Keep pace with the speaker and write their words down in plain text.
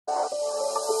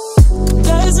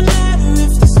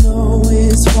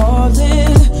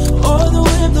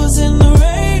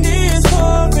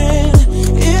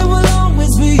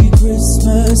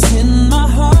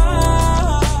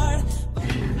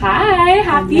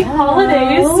Happy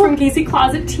holidays from Casey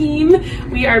Closet team.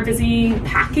 We are busy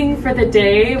packing for the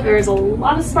day. There's a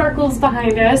lot of sparkles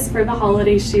behind us for the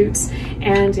holiday shoots.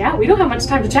 And yeah, we don't have much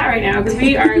time to chat right now because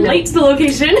we are late to the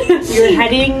location. We're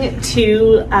heading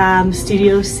to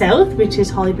Studio South, which is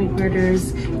Holly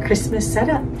McMurder's Christmas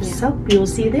setup. Yeah. So we will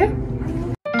see you there.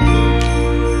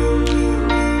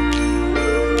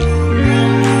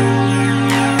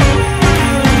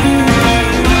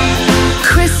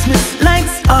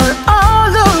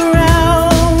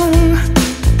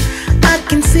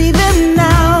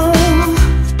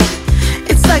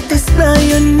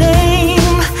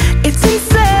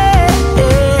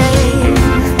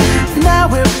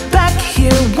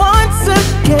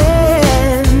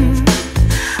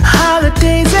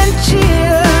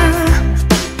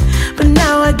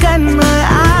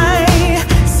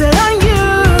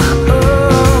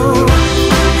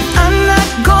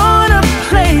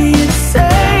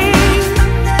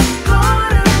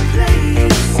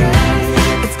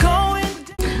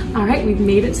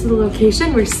 To the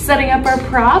location. We're setting up our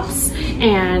props,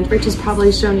 and Rich has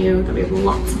probably shown you that we have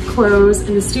lots of clothes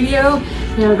in the studio.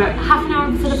 We have about half an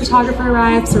hour before the photographer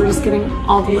arrives, so we're just getting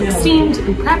all the looks steamed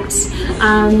and prepped.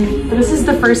 But this is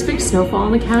the first big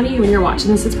snowfall in the county. When you're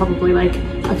watching this, it's probably like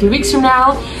a few weeks from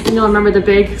now, and you'll remember the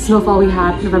big snowfall we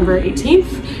had November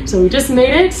 18th. So we just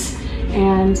made it,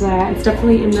 and it's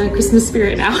definitely in the Christmas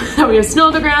spirit now. We have snow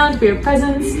on the ground, we have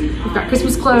presents, we've got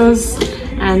Christmas clothes,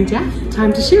 and yeah,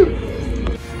 time to shoot.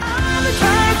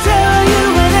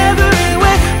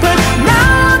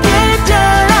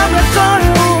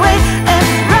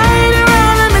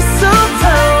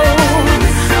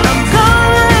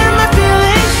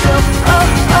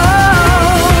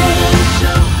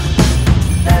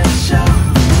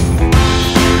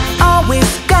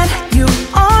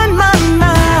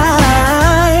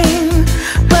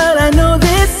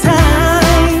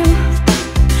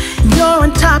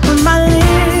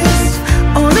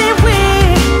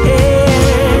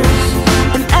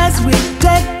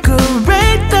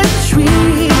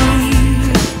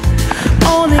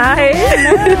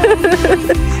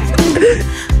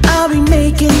 I'll be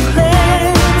making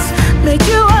plans, make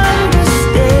you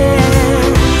understand.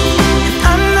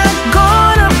 I'm not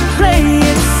gonna play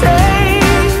it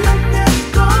safe. I'm not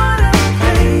gonna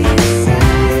play it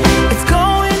safe. It's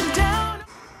going down.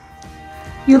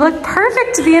 You look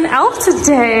perfect to be an elf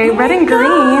today. Red and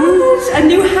green. A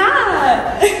new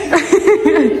hat.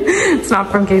 It's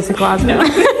not from Casey Closet. No.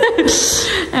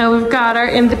 And we've got our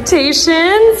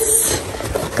invitations.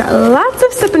 Got lots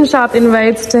of Sip and Shop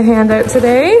invites to hand out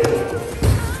today.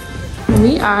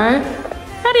 We are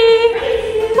ready.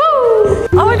 Woo!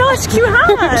 Oh my gosh, cute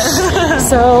hat.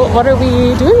 So what are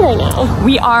we doing right now?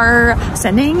 We are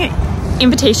sending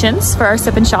invitations for our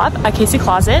Sip and Shop at Casey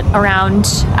Closet around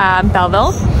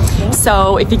Belleville. Okay.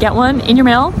 So if you get one in your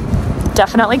mail,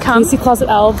 definitely come. Casey Closet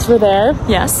elves were there.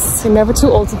 Yes. You're never too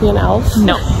old to be an elf.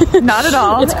 No, not at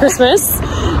all. It's Christmas.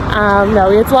 No,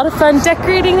 we had a lot of fun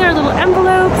decorating our little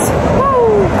envelopes. Woo!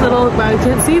 Little, well, you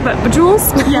can't see, but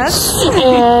bejewels. Yes.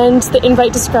 And the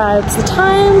invite describes the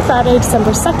time, Friday,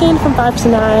 December 2nd from 5 to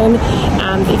 9.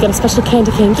 That you get a special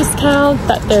candy cane discount,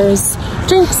 that there's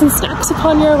drinks and snacks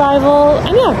upon your arrival,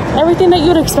 and yeah, everything that you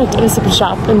would expect in a Sip and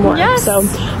Shop and more. Yes. So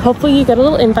hopefully you get a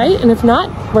little invite, and if not,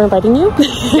 we're inviting you.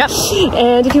 Yep.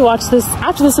 And if you watch this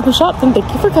after the Sip and Shop, then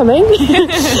thank you for coming.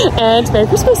 And Merry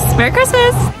Christmas. Merry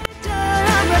Christmas.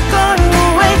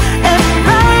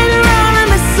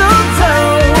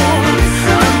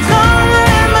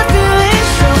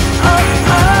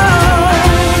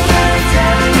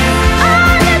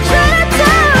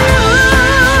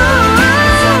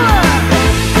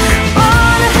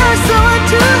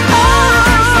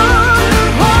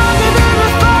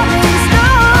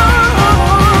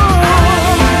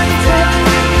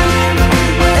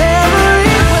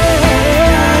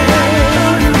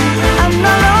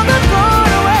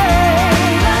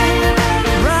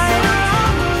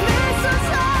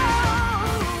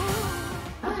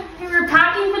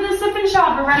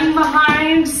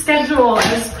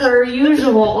 As per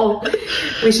usual.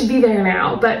 We should be there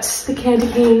now, but the candy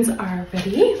canes are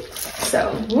ready.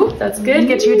 So, whoop, that's good.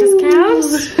 Get you a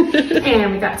discount.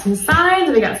 And we got some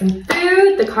signs, we got some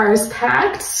food, the car is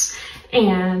packed,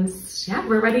 and yeah,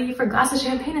 we're ready for a glass of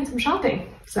champagne and some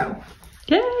shopping. So,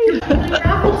 yay!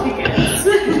 Raffle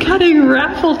tickets. Cutting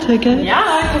raffle tickets.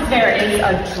 Yeah, because there is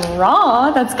a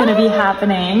draw that's going to be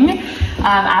happening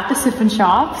at the Sip and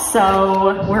Shop.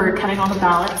 So we're cutting all the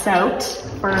ballots out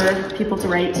for people to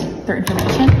write their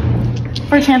information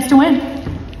for a chance to win.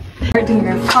 We're doing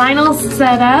our final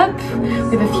setup.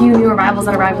 We have a few new arrivals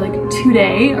that arrived like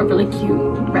today, a really cute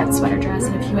red sweater dress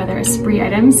and a few other Esprit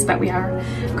items, but we are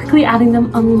quickly adding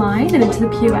them online and into the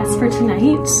POS for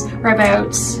tonight. We're about,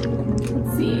 let's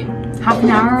see, half an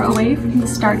hour away from the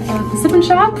start of the Sip &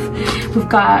 Shop.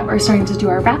 We're starting to do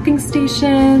our wrapping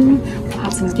station. We'll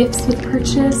have some gifts with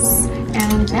purchase.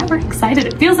 And yeah, we're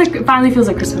excited. It finally feels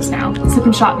like Christmas now.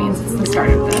 Sip & Shop means it's the start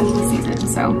of the season,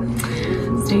 so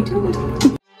stay tuned.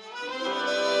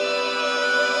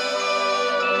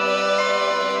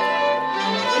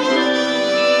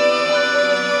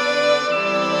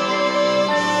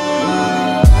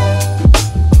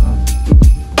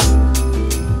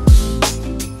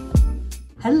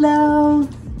 Hello!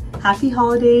 Happy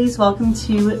holidays. Welcome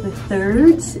to the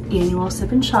 3rd annual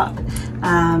Sip & Shop.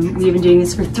 We've been doing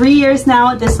this for 3 years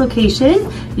now at this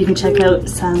location. You can check out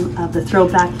some of the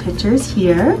throwback pictures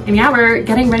here. And yeah, we're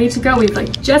getting ready to go. We've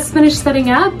like just finished setting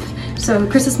up. So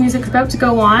Christmas music's about to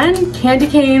go on. Candy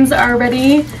canes are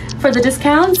ready for the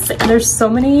discounts. And there's so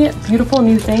many beautiful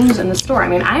new things in the store. I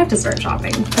mean, I have to start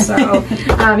shopping. So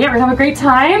yeah, we're gonna have a great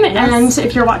time. Yes. And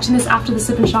if you're watching this after the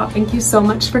Sip & Shop, thank you so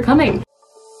much for coming.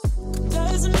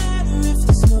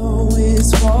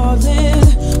 Falling,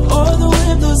 all the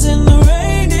windows and the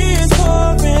rain is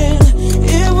pouring.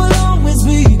 It will always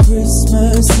be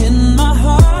Christmas in my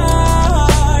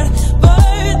heart.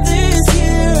 But this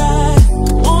year I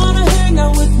wanna hang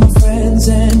out with my friends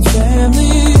and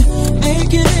family,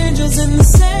 making angels in the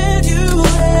sand. You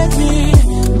and me,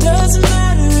 doesn't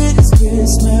matter, it is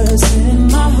Christmas in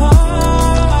my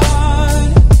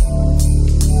heart.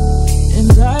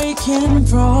 And I can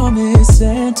promise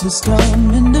Santa's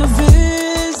coming to visit.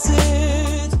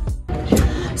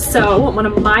 So one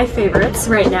of my favorites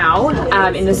right now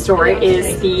in the store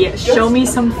is the Show Me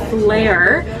Some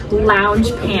Flair lounge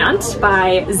pant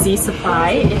by Z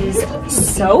Supply. It is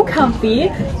so comfy.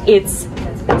 It's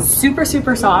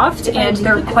super soft, and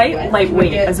they're quite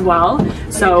lightweight as well.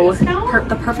 So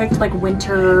the perfect like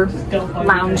winter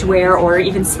lounge wear or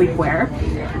even sleepwear.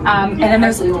 And then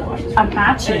there's a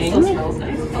matching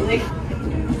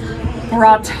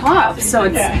bra top, so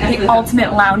it's the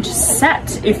ultimate lounge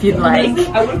set if you'd like.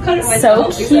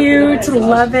 So cute,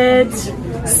 love it.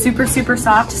 Super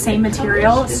soft, same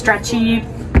material, stretchy.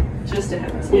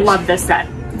 Love this set.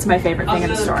 It's my favorite thing in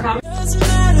the store.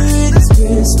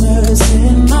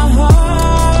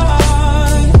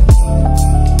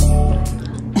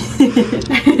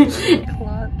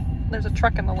 There's a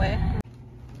truck in the way.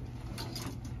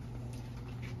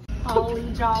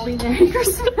 Holly jolly Merry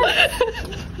Christmas.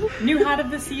 New hat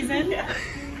of the season.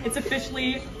 It's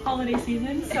officially holiday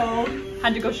season, so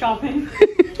had to go shopping.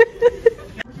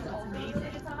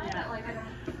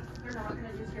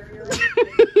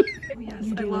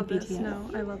 Yes, I love this. No,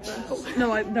 I love this.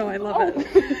 No, I love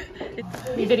it.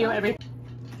 We video everything.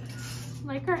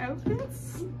 Like our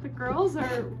outfits? The girls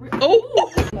are.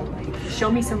 Oh!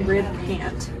 Show me some rib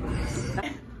pant.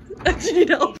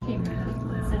 Janelle.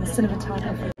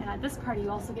 Cinematographer. And at this party, you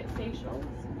also get facials.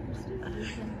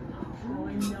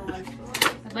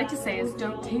 I'd like to say is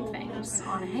don't tape things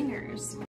on hangers.